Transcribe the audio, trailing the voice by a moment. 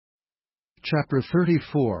Chapter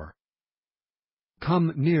 34.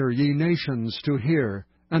 Come near, ye nations, to hear,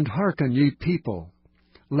 and hearken, ye people.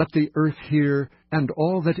 Let the earth hear, and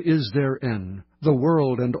all that is therein, the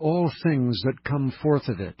world and all things that come forth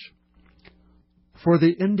of it. For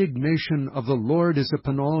the indignation of the Lord is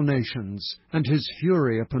upon all nations, and his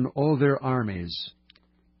fury upon all their armies.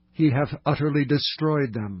 He hath utterly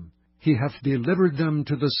destroyed them, he hath delivered them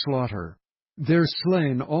to the slaughter. Their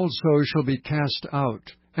slain also shall be cast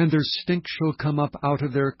out, and their stink shall come up out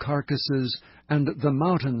of their carcasses, and the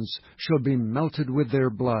mountains shall be melted with their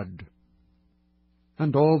blood.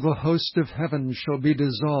 And all the host of heaven shall be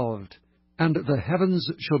dissolved, and the heavens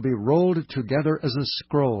shall be rolled together as a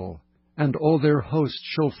scroll, and all their host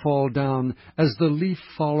shall fall down, as the leaf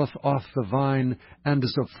falleth off the vine, and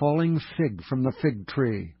as a falling fig from the fig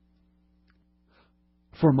tree.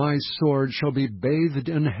 For my sword shall be bathed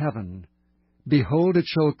in heaven. Behold, it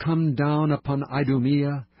shall come down upon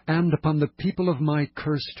Idumea, and upon the people of my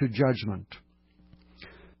curse to judgment.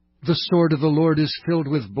 The sword of the Lord is filled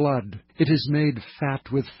with blood, it is made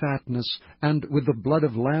fat with fatness, and with the blood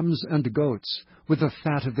of lambs and goats, with the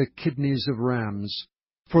fat of the kidneys of rams.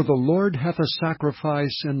 For the Lord hath a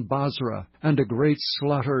sacrifice in Bozrah, and a great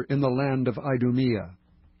slaughter in the land of Idumea.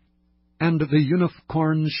 And the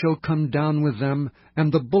unicorns shall come down with them,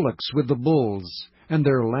 and the bullocks with the bulls, and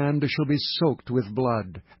their land shall be soaked with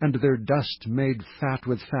blood, and their dust made fat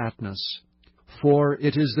with fatness. For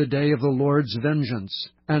it is the day of the Lord's vengeance,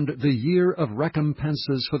 and the year of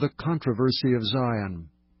recompenses for the controversy of Zion.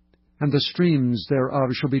 And the streams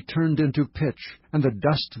thereof shall be turned into pitch, and the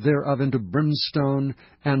dust thereof into brimstone,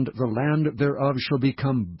 and the land thereof shall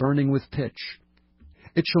become burning with pitch.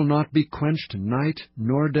 It shall not be quenched night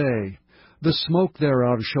nor day. The smoke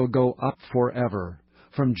thereof shall go up forever.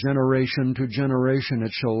 From generation to generation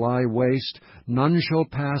it shall lie waste, none shall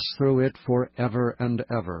pass through it for ever and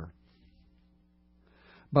ever.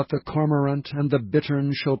 But the cormorant and the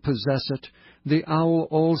bittern shall possess it, the owl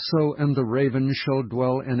also and the raven shall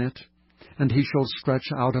dwell in it, and he shall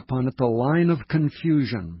stretch out upon it the line of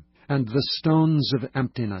confusion, and the stones of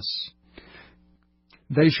emptiness.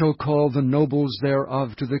 They shall call the nobles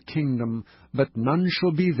thereof to the kingdom, but none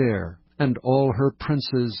shall be there, and all her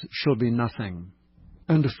princes shall be nothing.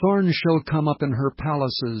 And thorns shall come up in her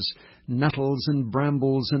palaces, nettles and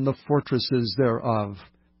brambles in the fortresses thereof.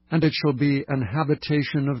 And it shall be an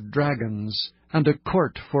habitation of dragons, and a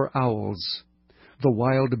court for owls. The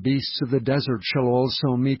wild beasts of the desert shall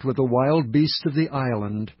also meet with the wild beasts of the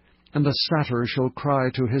island, and the satyr shall cry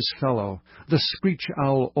to his fellow. The screech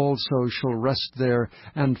owl also shall rest there,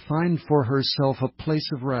 and find for herself a place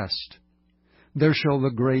of rest. There shall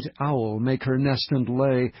the great owl make her nest and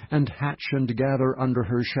lay, and hatch and gather under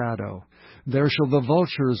her shadow. There shall the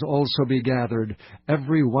vultures also be gathered,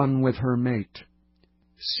 every one with her mate.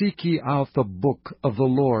 Seek ye out the book of the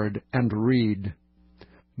Lord, and read.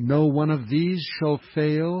 No one of these shall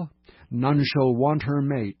fail, none shall want her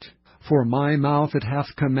mate. For my mouth it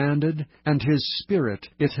hath commanded, and his spirit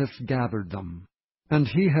it hath gathered them. And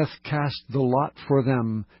he hath cast the lot for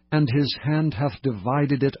them, and his hand hath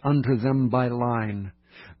divided it unto them by line.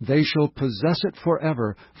 They shall possess it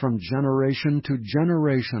forever, from generation to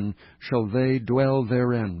generation shall they dwell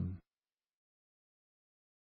therein.